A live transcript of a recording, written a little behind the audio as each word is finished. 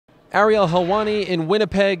Ariel Helwani in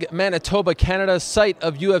Winnipeg, Manitoba, Canada, site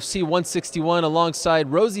of UFC 161, alongside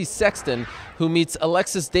Rosi Sexton, who meets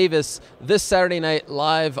Alexis Davis this Saturday night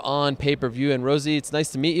live on pay-per-view. And Rosi, it's nice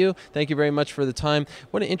to meet you. Thank you very much for the time.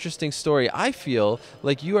 What an interesting story. I feel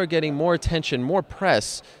like you are getting more attention, more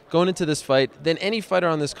press going into this fight than any fighter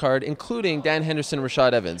on this card, including Dan Henderson,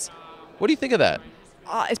 Rashad Evans. What do you think of that?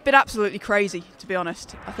 It's been absolutely crazy, to be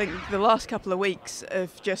honest. I think the last couple of weeks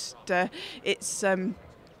of just,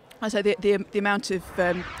 I say the amount of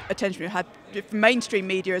attention we've had from mainstream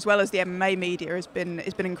media as well as the MMA media has been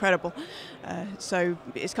incredible. So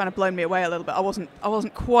it's kind of blown me away a little bit. I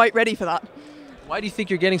wasn't quite ready for that. Why do you think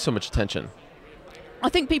you're getting so much attention? I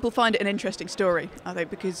think people find it an interesting story. I think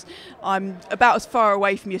because I'm about as far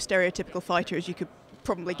away from your stereotypical fighter as you could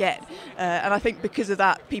probably get, and I think because of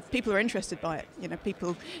that, people are interested by it. You know,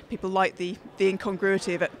 people like the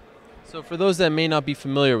incongruity of it. So for those that may not be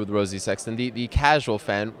familiar with Rosi Sexton, the casual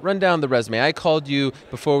fan, run down the resume. I called you,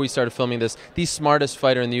 before we started filming this, the smartest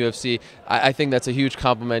fighter in the UFC. I think that's a huge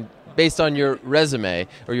compliment based on your resume,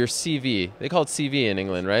 or your CV. They call it CV in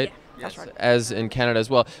England, right? Yeah, that's right. As in Canada as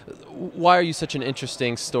well. Why are you such an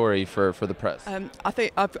interesting story for the press? I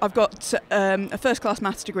think I've got a first-class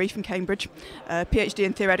maths degree from Cambridge, a PhD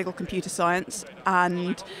in theoretical computer science,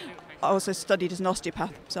 and I also studied as an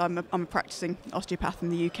osteopath, so I'm a practicing osteopath in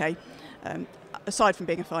the UK, aside from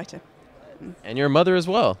being a fighter. And you're a mother as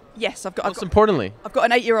well. Yes, Most importantly. I've got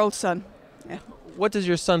an 8-year-old son. Yeah. What does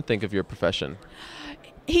your son think of your profession?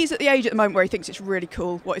 He's at the age at the moment where he thinks it's really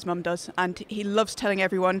cool what his mum does, and he loves telling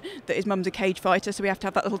everyone that his mum's a cage fighter, so we have to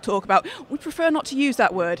have that little talk about, we prefer not to use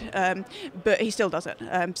that word, but he still does it.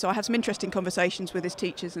 So I have some interesting conversations with his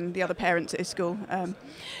teachers and the other parents at his school.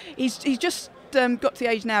 He's just got to the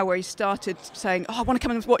age now where he's started saying, oh, I want to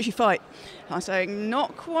come and watch you fight. And I'm saying,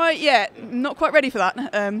 not quite yet, not quite ready for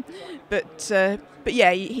that. But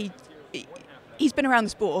yeah, he's been around the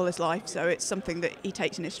sport all his life, so it's something that he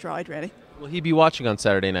takes in his stride, really. Will he be watching on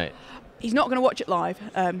Saturday night? He's not going to watch it live,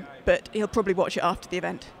 but he'll probably watch it after the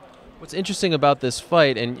event. What's interesting about this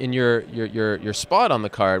fight and your spot on the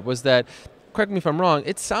card was that, correct me if I'm wrong,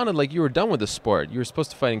 it sounded like you were done with the sport. You were supposed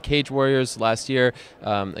to fight in Cage Warriors last year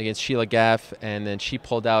against Sheila Gaff, and then she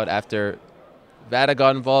pulled out after VADA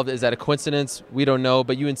got involved. Is that a coincidence? We don't know,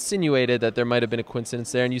 but you insinuated that there might have been a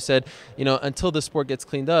coincidence there, and you said, you know, until the sport gets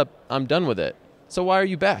cleaned up, I'm done with it. So why are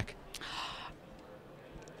you back?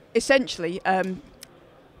 Essentially,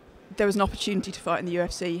 there was an opportunity to fight in the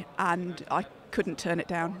UFC, and I couldn't turn it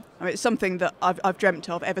down. I mean, it's something that I've dreamt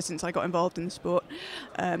of ever since I got involved in the sport.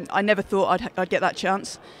 I never thought I'd get that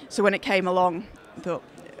chance. So when it came along, I thought,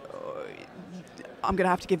 I'm going to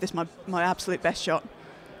have to give this my absolute best shot.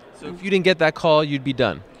 So if you didn't get that call, you'd be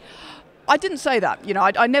done? I didn't say that. You know,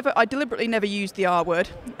 I deliberately never used the R word.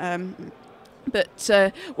 But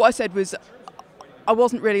what I said was I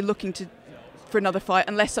wasn't really looking for another fight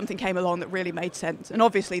unless something came along that really made sense. And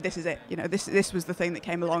obviously this is it. You know, this was the thing that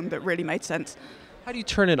came along that really made sense. How do you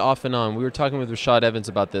turn it off and on? We were talking with Rashad Evans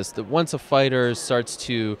about this, that once a fighter starts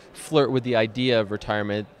to flirt with the idea of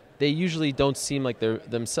retirement, they usually don't seem like they're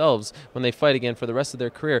themselves when they fight again for the rest of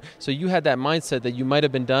their career. So you had that mindset that you might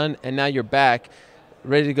have been done, and now you're back,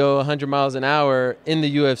 ready to go 100 miles an hour in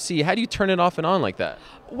the UFC. How do you turn it off and on like that?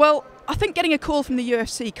 Well, I think getting a call from the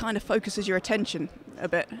UFC kind of focuses your attention a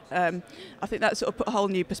bit. I think that sort of put a whole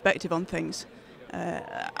new perspective on things.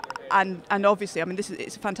 And obviously, I mean,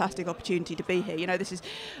 it's a fantastic opportunity to be here. You know, this is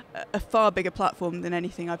a far bigger platform than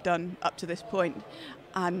anything I've done up to this point,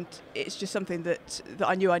 and it's just something that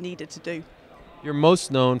I knew I needed to do. You're most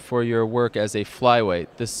known for your work as a flyweight,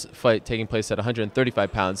 this fight taking place at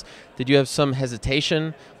 135 pounds. Did you have some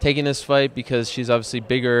hesitation taking this fight because she's obviously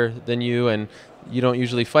bigger than you and you don't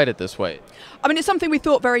usually fight at this weight? I mean, it's something we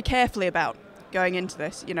thought very carefully about going into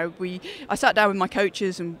this. You know, I sat down with my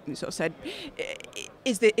coaches and sort of said,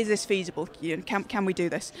 is this feasible? You know, can we do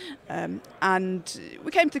this? And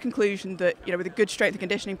we came to the conclusion that, you know, with a good strength and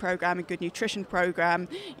conditioning program, a good nutrition program,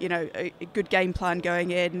 you know, a good game plan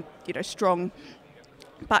going in, you know, strong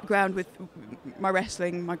background with my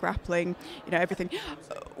wrestling, my grappling, you know, everything,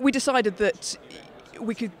 we decided that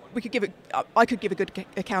I could give a good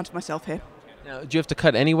account of myself here. Now, do you have to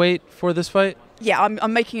cut any weight for this fight? Yeah,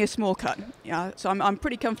 I'm making a small cut. Yeah, so I'm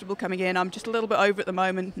pretty comfortable coming in. I'm just a little bit over at the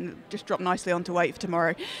moment and just dropped nicely onto weight for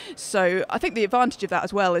tomorrow. So I think the advantage of that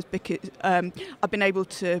as well is because I've been able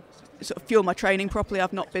to sort of fuel my training properly.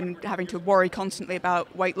 I've not been having to worry constantly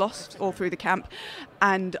about weight loss all through the camp,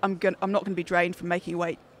 and I'm not going to be drained from making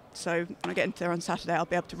weight. So when I get into there on Saturday, I'll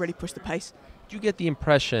be able to really push the pace. you get the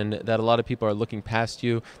impression that a lot of people are looking past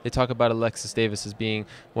you? They talk about Alexis Davis as being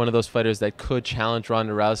one of those fighters that could challenge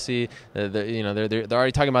Ronda Rousey. They're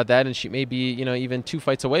already talking about that, and she may be, even 2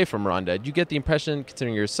 fights away from Ronda. Do you get the impression,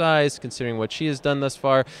 considering your size, considering what she has done thus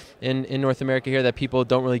far in North America here, that people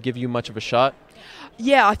don't really give you much of a shot?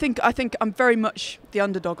 Yeah, I think I'm very much the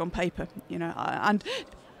underdog on paper, and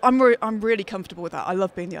I'm really comfortable with that. I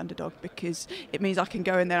love being the underdog because it means I can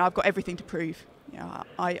go in there. I've got everything to prove.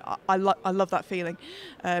 I love that feeling.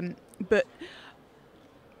 But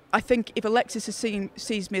I think if Alexis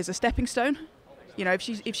sees me as a stepping stone,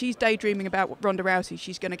 if she's daydreaming about Ronda Rousey,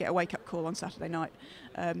 she's going to get a wake-up call on Saturday night.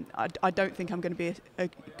 I don't think I'm going to be a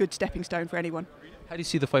good stepping stone for anyone. How do you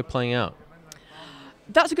see the fight playing out?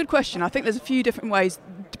 That's a good question. I think there's a few different ways,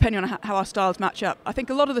 depending on how our styles match up. I think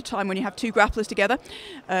a lot of the time when you have 2 grapplers together,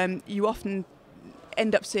 you often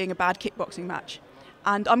end up seeing a bad kickboxing match.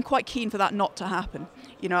 And I'm quite keen for that not to happen.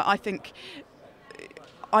 I think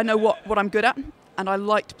I know what I'm good at, and I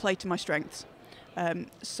like to play to my strengths.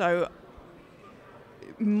 So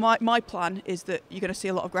my plan is that you're going to see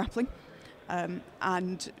a lot of grappling,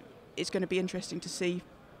 and it's going to be interesting to see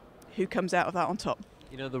who comes out of that on top.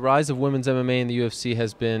 The rise of women's MMA in the UFC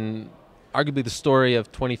has been arguably the story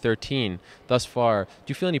of 2013 thus far. Do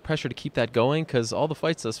you feel any pressure to keep that going? Because all the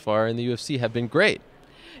fights thus far in the UFC have been great.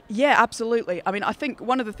 Yeah, absolutely. I mean, I think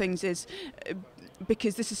one of the things is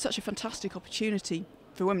because this is such a fantastic opportunity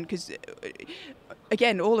for women, because,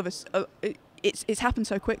 again, all of us, it's happened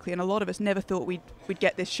so quickly, and a lot of us never thought we'd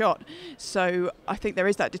get this shot. So I think there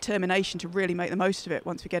is that determination to really make the most of it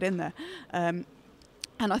once we get in there.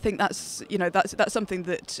 And I think that's something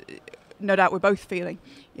that no doubt we're both feeling.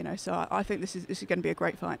 So I think this is going to be a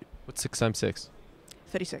great fight. What's 6 times 6?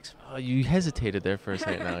 36. Oh, you hesitated there for a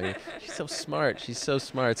second now. She's so smart. She's so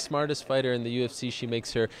smart. Smartest fighter in the UFC. She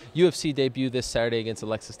makes her UFC debut this Saturday against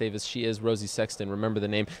Alexis Davis. She is Rosi Sexton. Remember the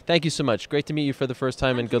name. Thank you so much. Great to meet you for the first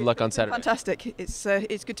time, and good luck on Saturday. Fantastic. It's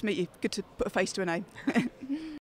good to meet you. Good to put a face to a name.